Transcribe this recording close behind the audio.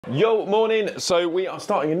Yo, morning. So we are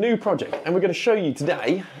starting a new project and we're going to show you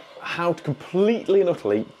today how to completely and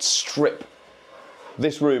utterly strip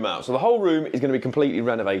this room out. So the whole room is going to be completely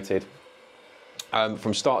renovated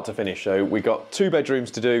from start to finish. So we've got 2 bedrooms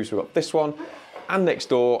to do. So we've got this one and next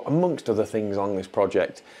door, amongst other things on this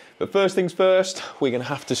project. But first things first, we're going to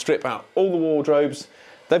have to strip out all the wardrobes.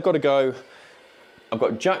 They've got to go. I've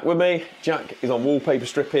got Jack with me. Jack is on wallpaper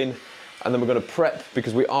stripping. And then we're going to prep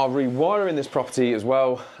because we are rewiring this property as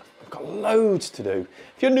well. We've got loads to do.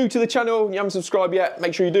 If you're new to the channel and you haven't subscribed yet,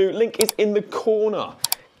 make sure you do. Link is in the corner.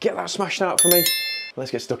 Get that smashed out for me.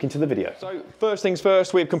 Let's get stuck into the video. So first things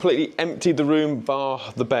first, we've completely emptied the room bar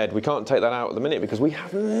the bed. We can't take that out at the minute because we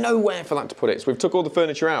have nowhere for that to put it. So we've took all the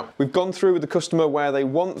furniture out. We've gone through with the customer where they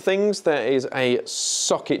want things. There is a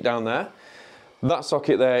socket down there. That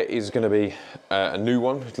socket there is going to be a new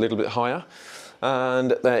one, a little bit higher.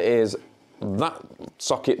 And there is that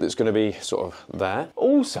socket that's going to be sort of there.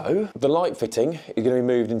 Also, the light fitting is going to be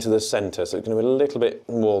moved into the centre, so it's going to be a little bit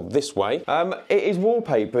more this way. It is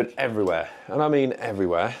wallpapered everywhere, and I mean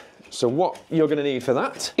everywhere. So what you're going to need for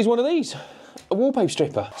that is one of these, a wallpaper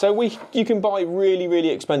stripper. So you can buy really, really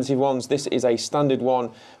expensive ones. This is a standard one,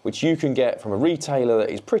 which you can get from a retailer that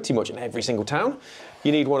is pretty much in every single town.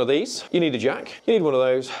 You need one of these, you need a jack, you need one of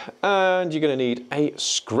those, and you're gonna need a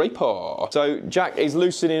scraper. So Jack is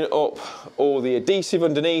loosening up all the adhesive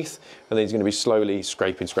underneath, and then he's gonna be slowly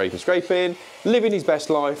scraping, living his best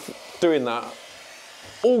life, doing that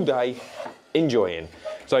all day, enjoying.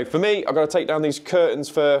 So for me, I've got to take down these curtains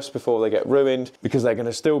first before they get ruined, because they're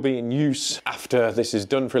gonna still be in use after this is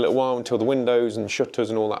done for a little while, until the windows and shutters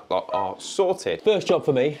and all that lot are sorted. First job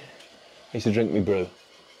for me is to drink me brew.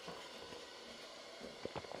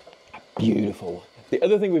 Beautiful. The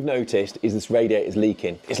other thing we've noticed is this radiator is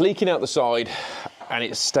leaking. It's leaking out the side and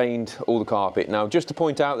it's stained all the carpet. Now, just to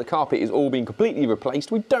point out, the carpet is all being completely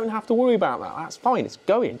replaced. We don't have to worry about that. That's fine, it's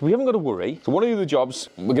going. We haven't got to worry. So one of the other jobs,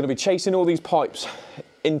 we're going to be chasing all these pipes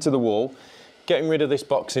into the wall, getting rid of this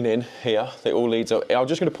boxing in here that all leads up. I'm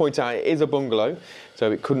just going to point out it is a bungalow,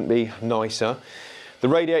 so it couldn't be nicer. The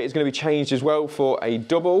radiator is going to be changed as well for a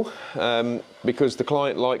double because the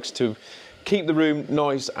client likes to keep the room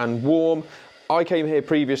nice and warm. I came here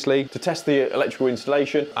previously to test the electrical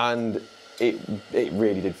installation and it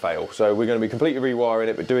really did fail. So we're going to be completely rewiring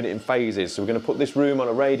it, but doing it in phases. So we're going to put this room on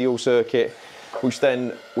a radial circuit, which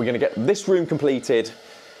then we're going to get this room completed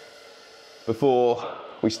before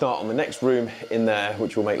we start on the next room in there,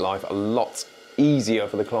 which will make life a lot easier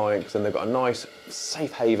for the client, because then they've got a nice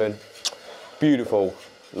safe haven, beautiful,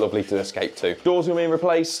 lovely to escape to. Doors are being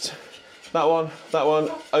replaced. That one,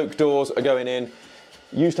 oak doors are going in.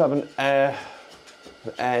 Used to have an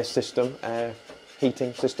air system, air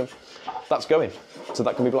heating system. That's going, so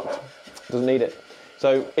that can be blocked. Doesn't need it.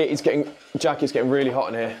 So Jack is getting really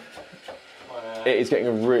hot in here. It is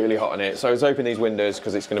getting really hot in here. So let's open these windows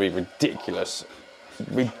because it's going to be ridiculous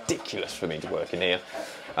for me to work in here.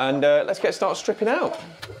 And let's start stripping out.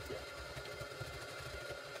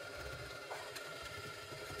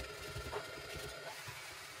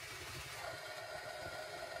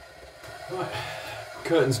 Right,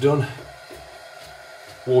 curtains done.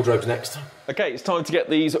 Wardrobe's next. Okay, it's time to get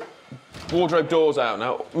these wardrobe doors out.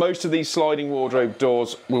 Now, most of these sliding wardrobe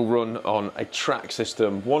doors will run on a track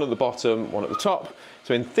system, one at the bottom, one at the top.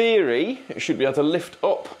 So in theory, it should be able to lift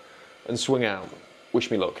up and swing out. Wish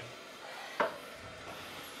me luck.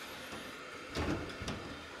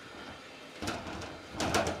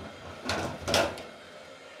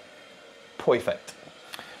 Perfect.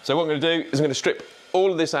 So what I'm going to do is I'm going to strip all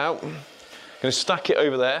of this out. Going to stack it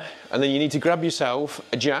over there, and then you need to grab yourself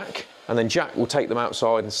a jack, and then Jack will take them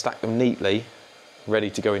outside and stack them neatly,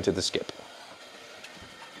 ready to go into the skip.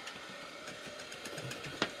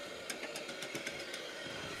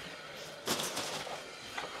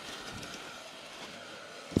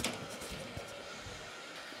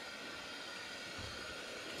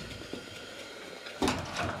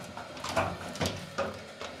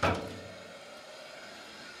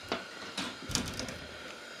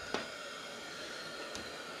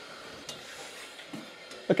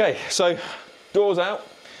 Okay, so doors out,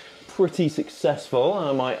 pretty successful,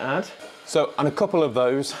 I might add. So on a couple of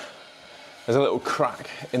those, there's a little crack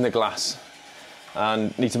in the glass,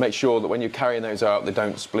 and need to make sure that when you're carrying those out, they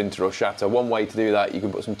don't splinter or shatter. One way to do that, you can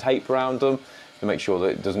put some tape around them to make sure that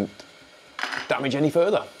it doesn't damage any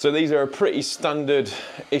further. So these are a pretty standard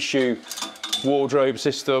issue wardrobe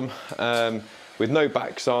system with no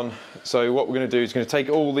backs on. So what we're going to do is going to take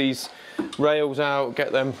all these rails out,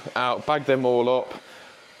 get them out, bag them all up,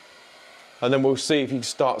 and then we'll see if you can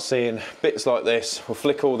start seeing bits like this. We'll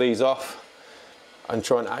flick all these off and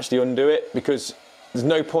try and actually undo it, because There's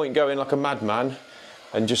no point going like a madman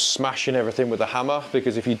and just smashing everything with a hammer,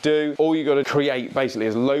 because if you do, all you got to create basically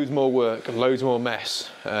is loads more work and loads more mess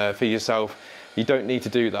for yourself. You don't need to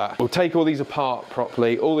do that. We'll take all these apart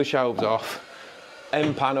properly, all the shelves off,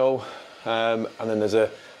 end panel, and then there's a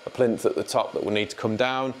plinth at the top that will need to come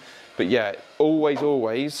down. But yeah,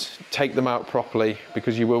 always take them out properly,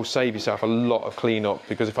 because you will save yourself a lot of cleanup.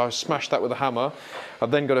 Because if I smash that with a hammer,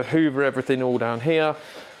 I've then got to hoover everything all down here,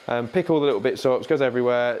 pick all the little bits up, it goes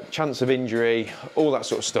everywhere, chance of injury, all that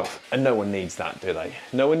sort of stuff. And no one needs that, do they?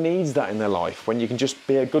 No one needs that in their life, when you can just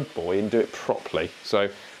be a good boy and do it properly. So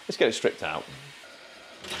let's get it stripped out.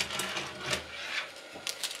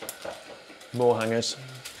 More hangers.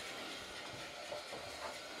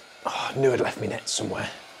 Oh, I knew I'd left my net somewhere.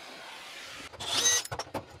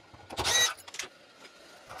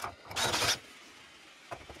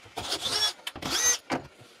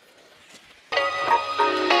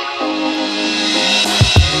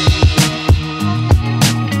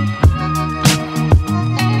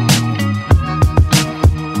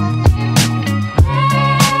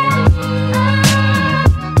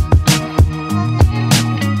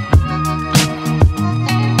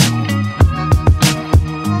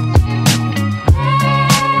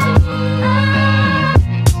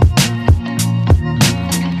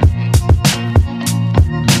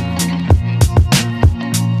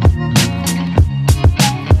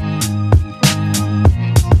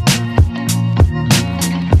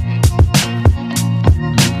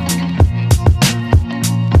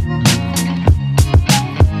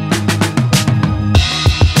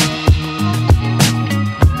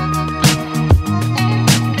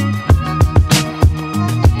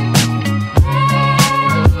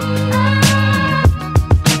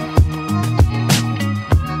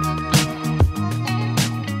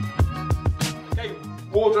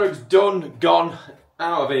 Wardrobe's done, gone,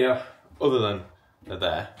 out of here, other than they're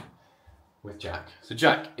there with Jack. So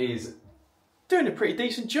Jack is doing a pretty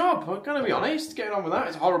decent job, I'm gonna be honest, getting on with that.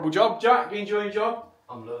 It's a horrible job. Jack, you enjoying your job?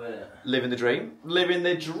 I'm loving it. Living the dream. Living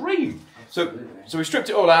the dream. So we stripped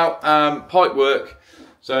it all out, pipe work.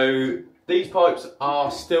 So these pipes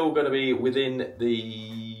are still gonna be within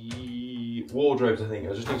the wardrobes, I think.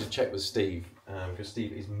 I just need to check with Steve, because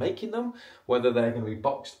Steve is making them, whether they're going to be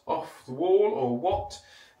boxed off the wall or what.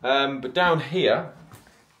 But down here,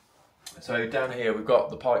 so down here we've got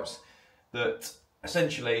the pipes that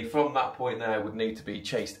essentially from that point there would need to be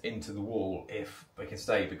chased into the wall if they can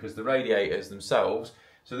stay, because the radiators themselves,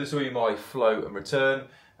 so this will be my flow and return,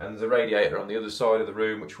 and there's a radiator on the other side of the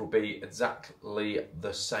room which will be exactly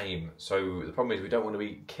the same. So the problem is we don't want to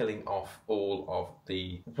be killing off all of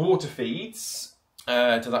the water feeds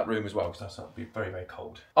to that room as well, because that would be very, very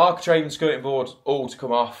cold. Architrave and skirting board all to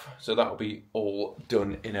come off, so that will be all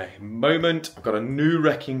done in a moment. I've got a new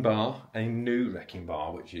wrecking bar,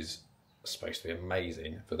 which is supposed to be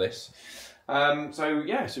amazing for this. So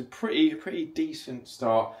yeah, it's a pretty decent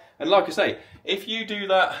start. And like I say, if you do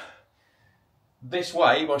that this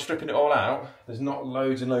way, by stripping it all out, there's not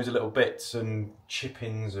loads and loads of little bits and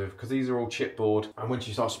chippings of, because these are all chipboard, and once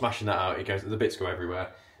you start smashing that out, the bits go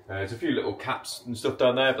everywhere. There's a few little caps and stuff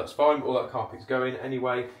down there, but that's fine. All that carpet's going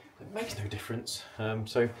anyway. It makes no difference.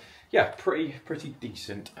 So yeah, pretty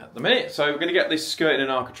decent at the minute. So we're going to get this skirting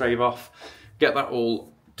and architrave off, get that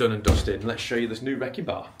all done and dusted, and let's show you this new wrecking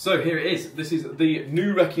bar. So here it is. This is the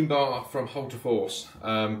new wrecking bar from Force.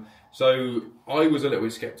 So I was a little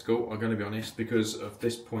bit sceptical, I'm going to be honest, because of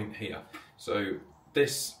this point here. So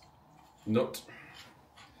this nut,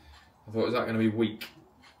 I thought, is that going to be weak?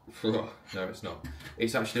 No, it's not.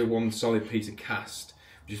 It's actually one solid piece of cast,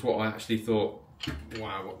 which is what I actually thought,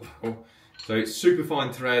 wow, what the hell. So it's super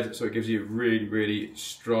fine thread, so it gives you a really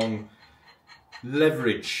strong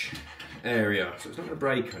leverage area. So it's not going to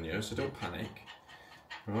break on you, so don't panic.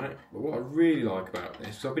 Right, but what I really like about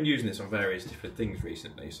this, because I've been using this on various different things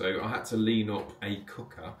recently, so I had to lean up a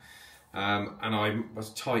cooker, and I was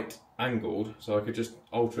tight angled, so I could just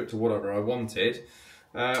alter it to whatever I wanted.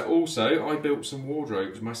 Also, I built some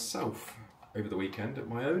wardrobes myself over the weekend at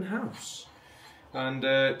my own house, and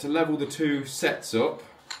to level the two sets up,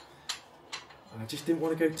 I just didn't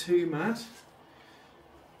want to go too mad.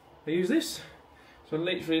 I use this, so I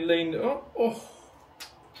literally leaned up. Oh,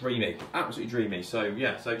 dreamy, absolutely dreamy. So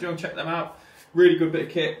yeah, so go and check them out. Really good bit of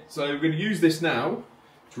kit. So we're going to use this now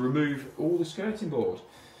to remove all the skirting board.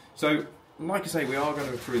 So like I say, we are going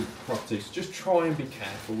to go through the property, so just try and be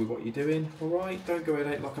careful with what you're doing, alright? Don't go in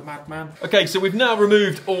it like a madman. Okay, so we've now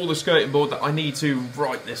removed all the skirting board that I need to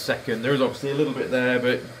right this second. There is obviously a little bit there,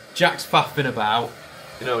 but Jack's faffing about.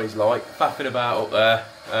 You know what he's like, faffing about up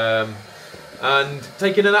there. And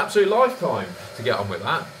taking an absolute lifetime to get on with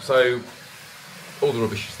that. So all the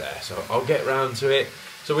rubbish is there, so I'll get round to it.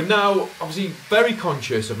 So we're now obviously very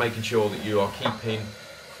conscious of making sure that you are keeping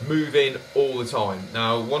moving all the time.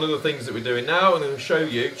 Now, one of the things that we're doing now, and I'm going to show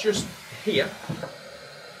you just here,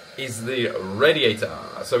 is the radiator.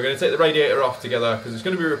 So we're going to take the radiator off together because it's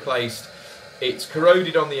going to be replaced. It's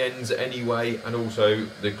corroded on the ends anyway, and also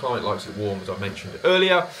the client likes it warm, as I mentioned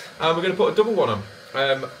earlier. And we're going to put a double one on.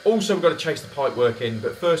 Also, we've got to chase the pipe work in,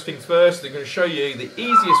 but first things first, they're going to show you the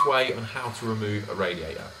easiest way on how to remove a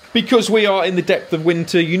radiator. Because we are in the depth of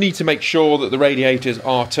winter, you need to make sure that the radiators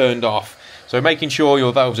are turned off. So making sure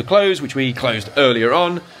your valves are closed, which we closed earlier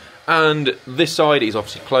on, and this side is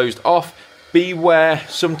obviously closed off. Beware,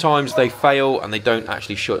 sometimes they fail and they don't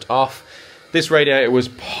actually shut off. This radiator was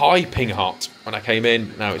piping hot when I came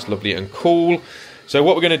in, now it's lovely and cool. So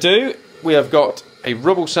what we're going to do, we have got a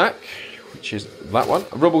rubble sack, which is that one,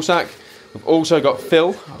 a rubble sack. We've also got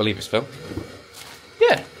fill, I believe it's fill.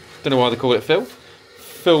 Yeah, don't know why they call it fill.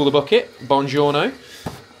 Fill the bucket, buongiorno.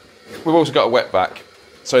 We've also got a wet back.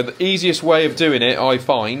 So the easiest way of doing it, I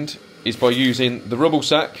find, is by using the rubble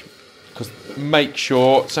sack, because make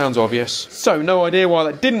sure, sounds obvious. So no idea why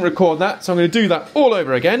that didn't record that, so I'm going to do that all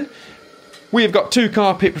over again. We have got 2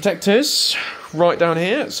 carpet protectors right down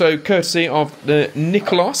here, so courtesy of the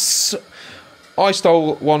Nicholas. I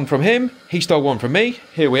stole one from him, he stole one from me,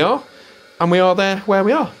 here we are, and we are there where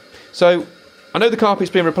we are. So, I know the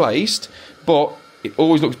carpet's been replaced, but it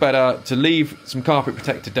always looks better to leave some carpet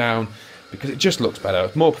protector down because it just looks better,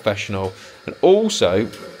 it's more professional. And also,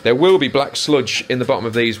 there will be black sludge in the bottom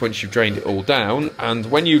of these once you've drained it all down,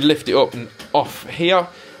 and when you lift it up and off here,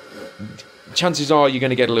 chances are you're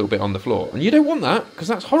going to get a little bit on the floor. And you don't want that, because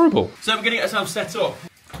that's horrible. So we're going to get ourselves set up.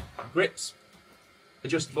 Grips,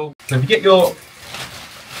 adjustable. So if you get your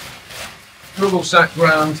rubble sack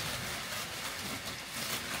round,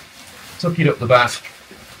 tuck it up the back,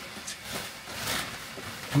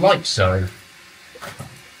 like so.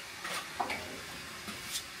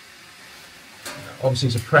 Obviously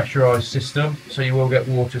it's a pressurised system, so you will get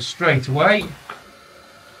water straight away.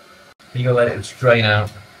 You're going to let it drain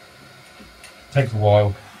out. Takes a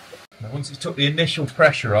while. Now once it's took the initial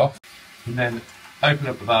pressure off, you can then open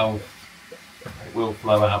up the valve. It will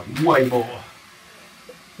flow out way more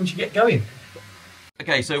once you get going.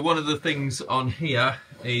 Okay, so one of the things on here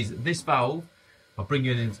is this valve, I'll bring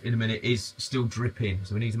you in a minute, is still dripping.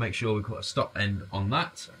 So we need to make sure we put a stop end on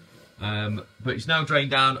that. But it's now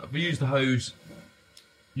drained down. I've used the hose,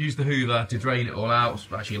 used the hoover to drain it all out. It's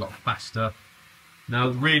actually a lot faster. Now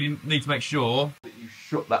really need to make sure that you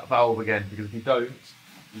shut that valve again, because if you don't,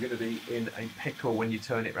 you're going to be in a pickle when you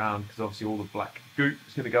turn it round, because obviously all the black goop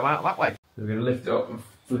is going to go out that way. So we're going to lift it up and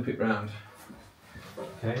flip it round.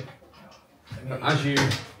 Okay. As you,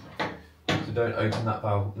 so don't open that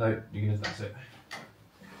valve. No, you're going to, that's it.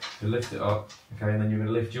 So lift it up. Okay, and then you're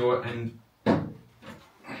going to lift your end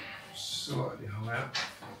slightly higher.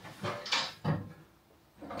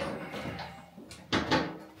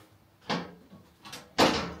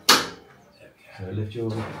 So lift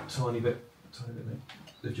yours up a tiny bit, mate.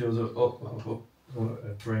 Lift yours up.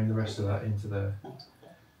 Bring the rest of that into there.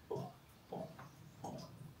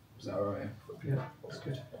 Is that alright? Yeah, that's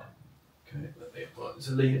good. Okay,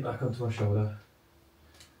 so lean it back onto my shoulder.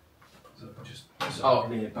 So just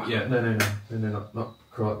lean it back. Yeah, no, not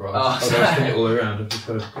quite right. I'll just spin it all the way around. I've just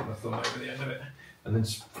got to put my thumb over the end of it, and then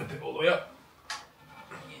flip it all the way up.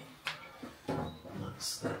 And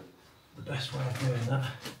that's the best way of doing that.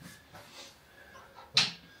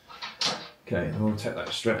 Okay, and we'll take that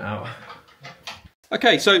straight out.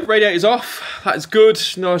 Okay, so radiator's off. That's good,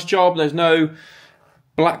 nice job. There's no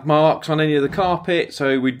black marks on any of the carpet.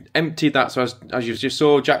 So we emptied that. So as you just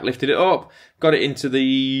saw, Jack lifted it up, got it into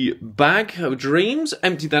the bag of dreams,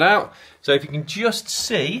 emptied that out. So if you can just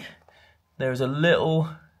see, there is a little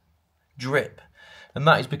drip. And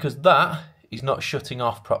that is because that is not shutting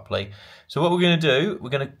off properly. So what we're going to do, we're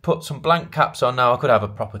going to put some blank caps on. Now I could have a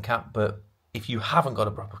proper cap, but if you haven't got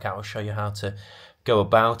a proper cap, I'll show you how to go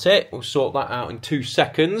about it. We'll sort that out in 2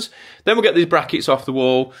 seconds. Then we'll get these brackets off the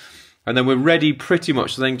wall, and then we're ready pretty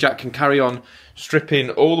much. So then Jack can carry on stripping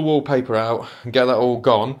all the wallpaper out and get that all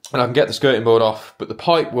gone. And I can get the skirting board off. But the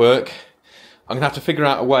pipe work, I'm going to have to figure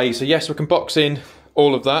out a way. So yes, we can box in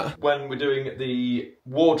all of that. When we're doing the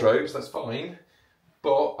wardrobes, that's fine.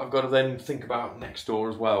 But I've got to then think about next door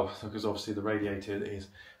as well, because obviously the radiator is,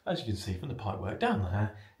 as you can see from the pipework down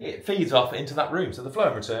there, it feeds off into that room. So the flow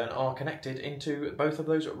and return are connected into both of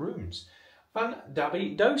those rooms.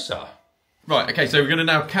 Fan-dabby-dosa. Right, okay, so we're going to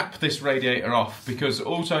now cap this radiator off, because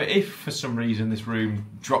also if for some reason this room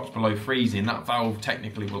drops below freezing, that valve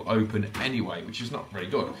technically will open anyway, which is not very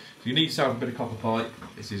good. So you need to have a bit of copper pipe.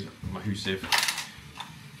 This is Makeover.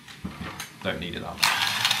 don't need it that much.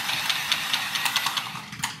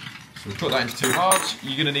 So we put that into 2 halves.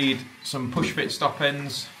 You're going to need some push fit stop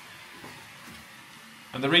ends.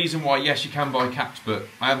 And the reason why, yes, you can buy caps, but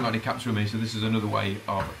I haven't got any caps with me, so this is another way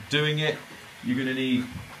of doing it. You're going to need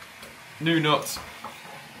new nuts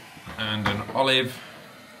and an olive,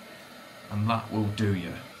 and that will do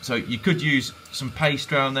you. So you could use some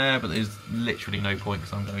paste around there, but there's literally no point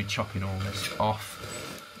because I'm going to be chopping all this off.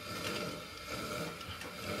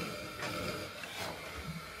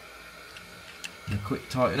 And a quick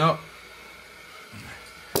tighten up,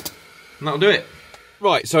 and that'll do it.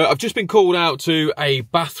 Right, so I've just been called out to a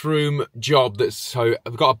bathroom job. So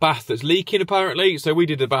I've got a bath that's leaking apparently. So we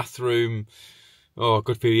did a bathroom, a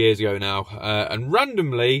good few years ago now, and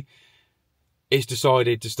randomly it's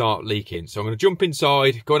decided to start leaking. So I'm going to jump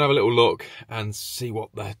inside, go and have a little look and see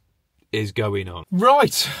what that is going on.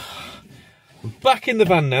 Right, I'm back in the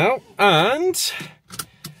van now, and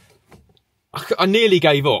I nearly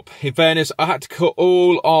gave up. In fairness, I had to cut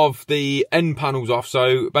all of the end panels off.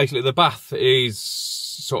 So basically the bath is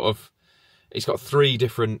sort of, it's got 3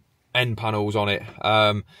 different end panels on it.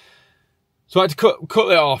 So I had to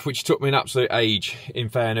cut it off, which took me an absolute age, in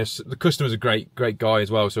fairness. The customer's a great guy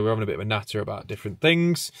as well, so we're having a bit of a natter about different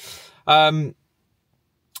things. And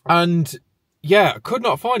yeah, I could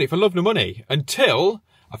not find it for love nor money until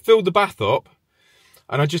I filled the bath up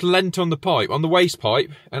and I just leant on the pipe, on the waste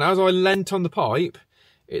pipe, and as I leant on the pipe,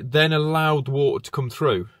 it then allowed water to come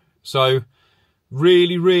through. So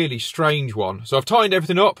really strange one. So I've tightened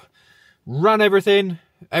everything up, ran everything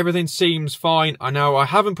seems fine. I know I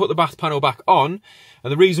haven't put the bath panel back on,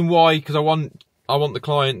 and the reason why, because I want the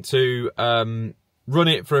client to run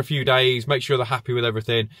it for a few days, make sure they're happy with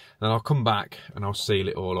everything, and then I'll come back and I'll seal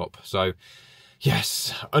it all up. So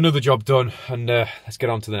yes, another job done, and let's get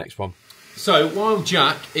on to the next one. So while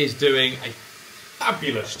Jack is doing a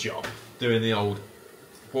fabulous job doing the old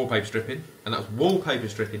wallpaper stripping, and that's wallpaper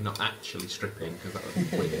stripping, not actually stripping, because that would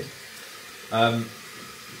be weird.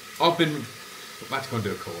 I've been about to go and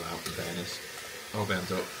do a call out, in fairness. I'll be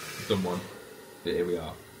hands up, I've done one, but here we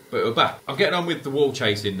are. But we're back. I'm getting on with the wall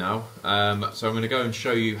chasing now, so I'm going to go and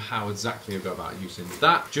show you how exactly I go about using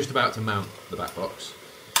that. Just about to mount the back box.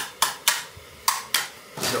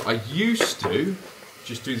 So I used to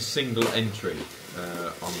just do the single entry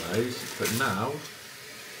on those, but now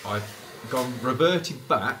I've reverted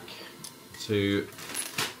back to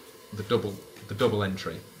the double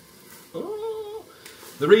entry. Oh.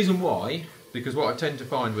 The reason why, because what I tend to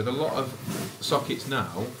find with a lot of sockets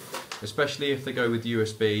now, especially if they go with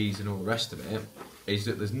USBs and all the rest of it, is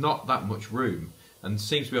that there's not that much room, and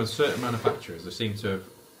seems to be on certain manufacturers, they seem to have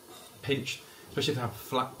pinched, especially if they have a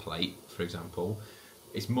flat plate, for example,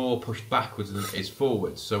 it's more pushed backwards than it is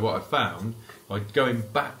forwards. So what I found, by going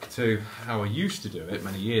back to how I used to do it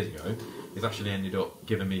many years ago, is actually ended up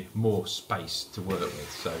giving me more space to work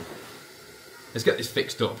with. So let's get this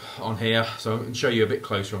fixed up on here, so I can show you a bit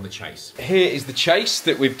closer on the chase. Here is the chase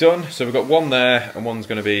that we've done. So we've got one there, and one's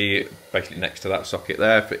going to be basically next to that socket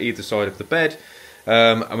there for either side of the bed.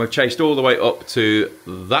 And we've chased all the way up to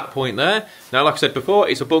that point there. Now, like I said before,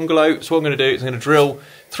 it's a bungalow, so what I'm going to do is I'm going to drill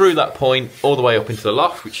through that point all the way up into the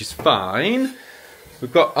loft, which is fine.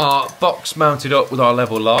 We've got our box mounted up with our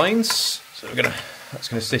level lines, so that's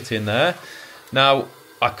going to sit in there. Now,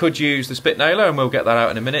 I could use the spit nailer, and we'll get that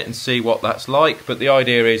out in a minute and see what that's like, but the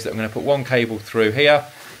idea is that I'm going to put one cable through here,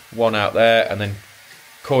 one out there, and then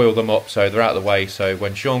coil them up so they're out of the way, so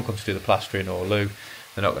when Sean comes to do the plastering, or Lou,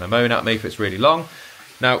 they're not going to moan at me if it's really long.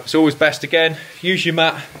 Now, it's always best, again, use your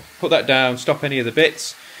mat, put that down, stop any of the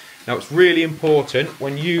bits. Now, it's really important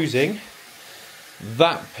when using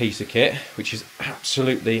that piece of kit, which is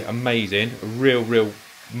absolutely amazing, a real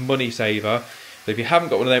money saver. But if you haven't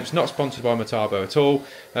got one of them, it's not sponsored by Makeover at all.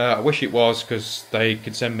 I wish it was, because they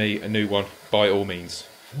can send me a new one by all means.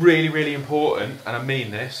 Really important, and I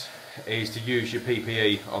mean this, is to use your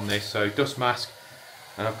PPE on this. So dust mask,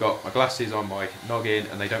 and I've got my glasses on my noggin,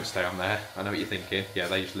 and they don't stay on there. I know what you're thinking, yeah,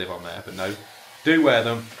 they just live on there, but no, do wear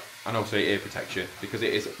them, and also ear protection, because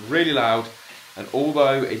it is really loud, and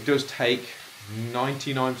although it does take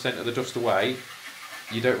 99% of the dust away,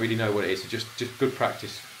 you don't really know what it is. So just good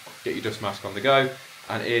practice. Get your dust mask on the go,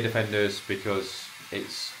 and ear defenders, because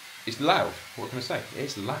it's loud. What can I say?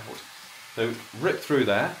 It's loud. So rip through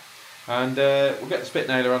there, and we'll get the spit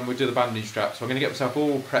nailer on. We'll do the bandage strap. So I'm going to get myself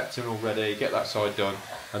all prepped and all ready, get that side done,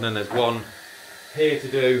 and then there's one here to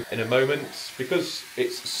do in a moment, because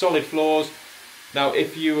it's solid floors. Now,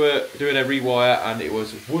 if you were doing a rewire and it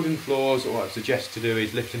was wooden floors, what I'd suggest to do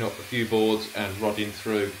is lifting up a few boards and rodding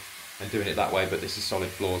through and doing it that way, but this is solid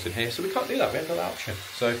floors in here, so we can't do that, we haven't got that option.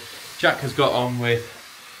 So Jack has got on with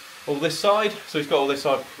all this side. So he's got all this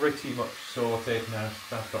side pretty much sorted. Now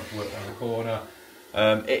that's starting to work down the corner.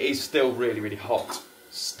 It is still really hot,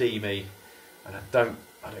 steamy, and I don't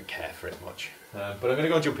care for it much. But I'm going to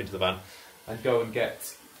go and jump into the van and go and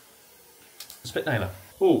get a spit nailer.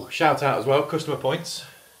 Oh, shout out as well, customer points.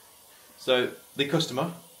 So the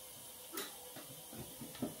customer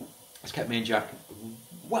has kept me and Jack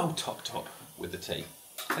well topped up with the tea.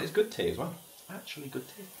 And it's good tea as well. Actually good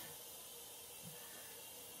tea.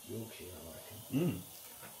 Yorkshire, I reckon.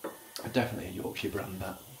 Definitely a Yorkshire brand,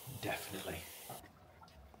 that. Definitely.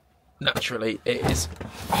 Naturally, it is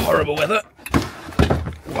horrible weather.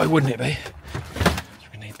 Why wouldn't it be? So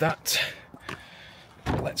we need that.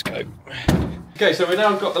 Let's go. Okay, so we've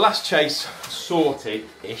now got the last chase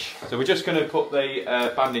sorted-ish. So we're just going to put the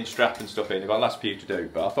banding strap and stuff in. I've got a last few to do,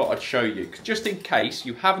 but I thought I'd show you, just in case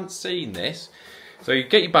you haven't seen this. So you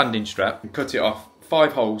get your banding strap and cut it off.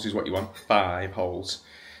 5 holes is what you want. 5 holes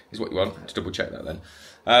is what you want. To double check that then.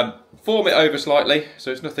 Form it over slightly,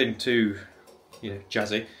 so it's nothing too,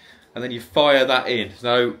 jazzy. And then you fire that in.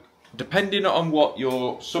 So depending on what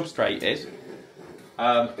your substrate is,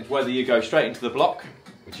 it's whether you go straight into the block,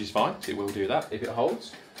 which is fine, so it will do that if it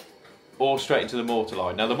holds, or straight into the mortar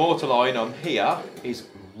line. Now the mortar line on here is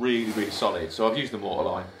really solid, so I've used the mortar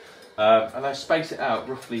line. And I space it out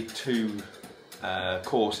roughly 2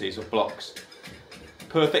 courses of blocks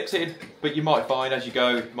per fixing, but you might find as you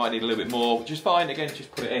go, you might need a little bit more, which is fine. Again,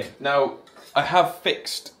 just put it in. Now, I have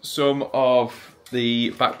fixed some of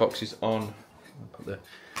the back boxes on. I'll put the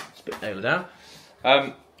spit nailer down.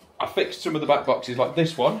 I fixed some of the back boxes, like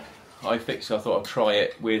this one. I thought I'd try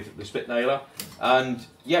it with the spit nailer, and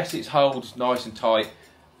yes, it holds nice and tight,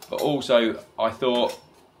 but also I thought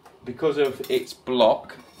because of its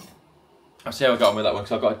block, I'll see how I got on with that one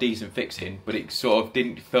because I've got a decent fixing, but it sort of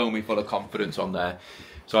didn't fill me full of confidence on there.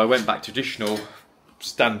 So I went back traditional,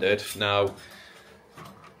 standard. Now,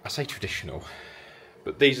 I say traditional,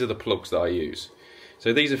 but these are the plugs that I use.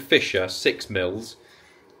 So these are Fisher 6mm.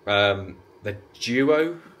 They're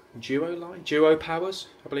Duo powers,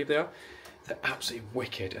 I believe they are. They're absolutely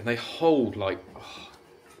wicked, and they hold like,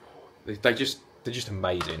 they're just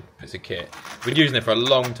amazing as a kit. I've been using them for a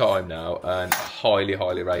long time now, and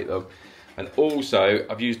highly rate them. And also,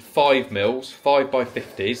 I've used 5mm,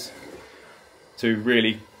 5x50s, to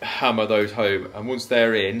really hammer those home. And once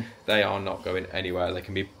they're in, they are not going anywhere. They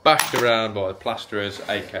can be bashed around by the plasterers,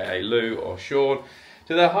 aka Lou or Sean,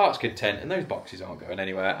 to their heart's content. And those boxes aren't going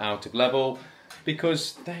anywhere out of level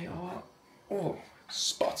because they are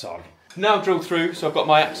spot on. Now drill through, so I've got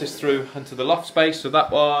my access through into the loft space. So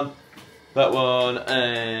that one,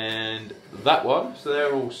 and that one. So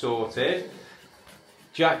they're all sorted.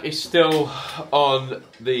 Jack is still on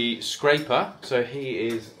the scraper, so he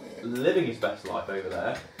is living his best life over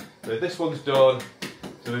there. So this one's done,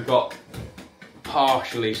 so we've got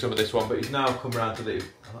partially some of this one, but he's now come around to the,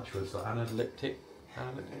 I'm not sure it's like analytic,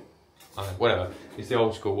 whatever. It's the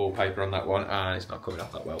old school wallpaper on that one, and it's not coming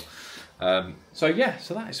off that well. So yeah,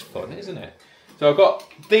 so that is fun, isn't it? So I've got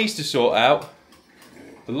these to sort out.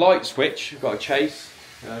 The light switch, I've got to chase,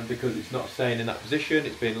 because it's not staying in that position.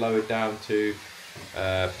 It's being lowered down to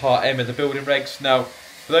Part M of the building regs. Now,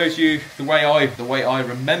 for those of you, the way I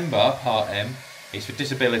remember Part M is for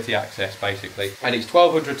disability access, basically, and it's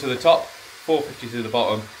 1200 to the top, 450 to the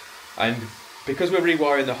bottom. And because we're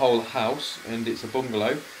rewiring the whole house and it's a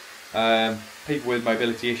bungalow, people with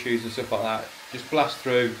mobility issues and stuff like that just blast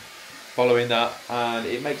through following that, and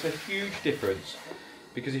it makes a huge difference.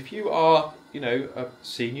 Because if you are, a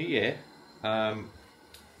senior year,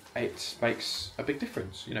 it makes a big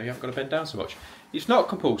difference. You haven't got to bend down so much. It's not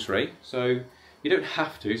compulsory, so you don't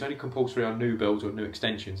have to. It's only compulsory on new builds or new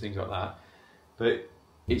extensions, things like that. But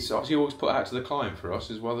it's obviously always put out to the client for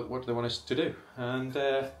us as well. What do they want us to do? And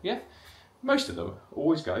yeah, most of them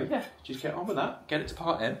always go, yeah, just get on with that. Get it to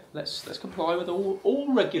Part M. Let's comply with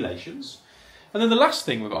all regulations. And then the last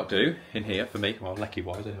thing we've got to do in here for me, well, lecky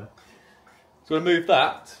wise anyway. So I'm going to move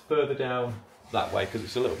that further down that way because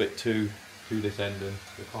it's a little bit too this end, and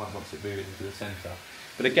the client wants it moving into the centre.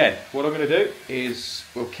 But again, what I'm going to do is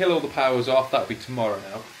we'll kill all the powers off. That'll be tomorrow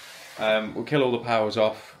now. We'll kill all the powers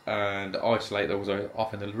off and isolate those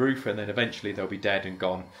off in the roof, and then eventually they'll be dead and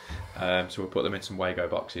gone. So we'll put them in some Wago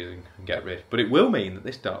boxes and get rid. But it will mean that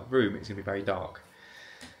this dark room is going to be very dark.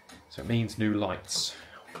 So it means new lights.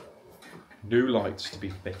 New lights to be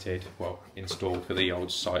fitted, well, installed for the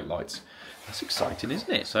old site lights. That's exciting,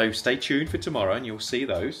 isn't it? So stay tuned for tomorrow and you'll see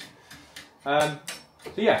those. So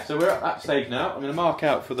yeah, so we're at that stage now. I'm going to mark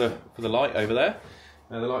out for the light over there,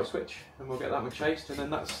 the light switch, and we'll get that one chased, and then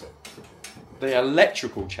that's the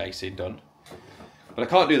electrical chasing done. But I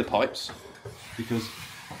can't do the pipes because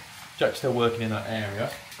Jack's still working in that area,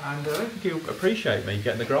 and I don't think he'll appreciate me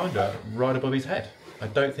getting the grinder right above his head. I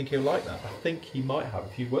don't think he'll like that. I think he might have a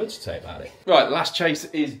few words to say about it. Right, the last chase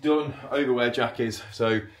is done over where Jack is.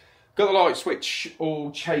 So, got the light switch all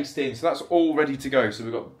chased in, so that's all ready to go. So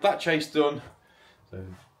we've got that chase done. So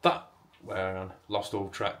that, where I lost all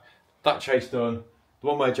track. That chase done. The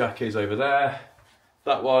one where Jack is over there.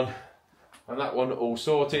 That one. And that one all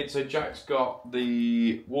sorted. So Jack's got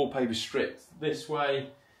the wallpaper stripped this way,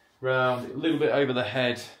 round, a little bit over the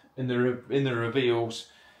head in the reveals,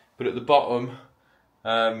 but at the bottom,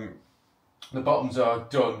 the bottoms are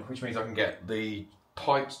done, which means I can get the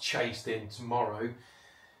pipes chased in tomorrow.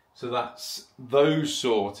 So that's those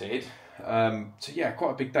sorted. So yeah,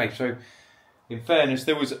 quite a big day. So in fairness,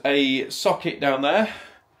 there was a socket down there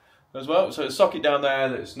as well. So a socket down there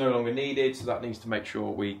that's no longer needed, so that needs to make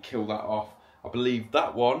sure we kill that off. I believe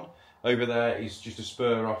that one over there is just a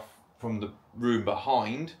spur off from the room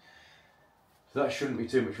behind. So that shouldn't be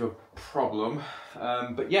too much of a problem.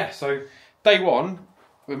 But yeah, so day one,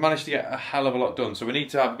 we've managed to get a hell of a lot done. So we need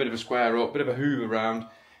to have a bit of a square up, a bit of a hoover around.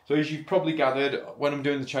 So as you've probably gathered, when I'm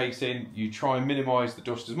doing the chasing, you try and minimise the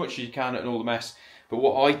dust as much as you can and all the mess. But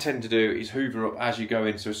what I tend to do is hoover up as you go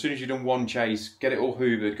in. So as soon as you've done one chase, get it all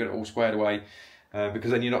hoovered, get it all squared away.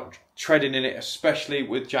 Because then you're not treading in it, especially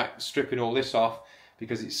with Jack stripping all this off,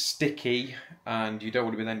 because it's sticky and you don't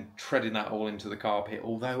want to be then treading that all into the carpet,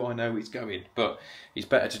 although I know it's going. But it's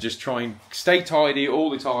better to just try and stay tidy all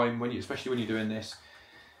the time, especially when you're doing this,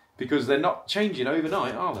 because they're not changing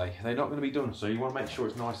overnight, are they? They're not going to be done, so you want to make sure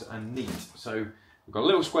it's nice and neat. So we've got a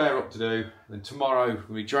little square up to do, then tomorrow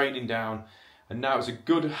we'll be draining down. And now it's a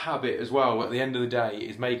good habit as well at the end of the day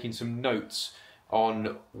is making some notes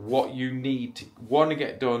on what you need to, one, to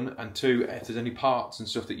get done, and two, if there's any parts and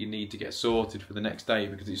stuff that you need to get sorted for the next day,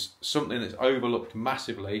 because it's something that's overlooked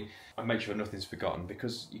massively, and make sure nothing's forgotten,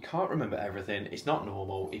 because you can't remember everything. It's not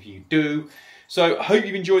normal if you do. So I hope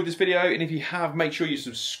you've enjoyed this video, and if you have, make sure you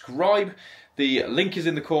subscribe. The link is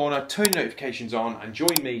in the corner. Turn your notifications on and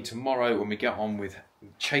join me tomorrow when we get on with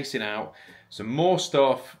chasing out some more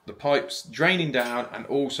stuff, the pipes draining down, and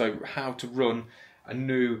also how to run a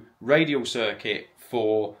new radial circuit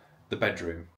for the bedroom.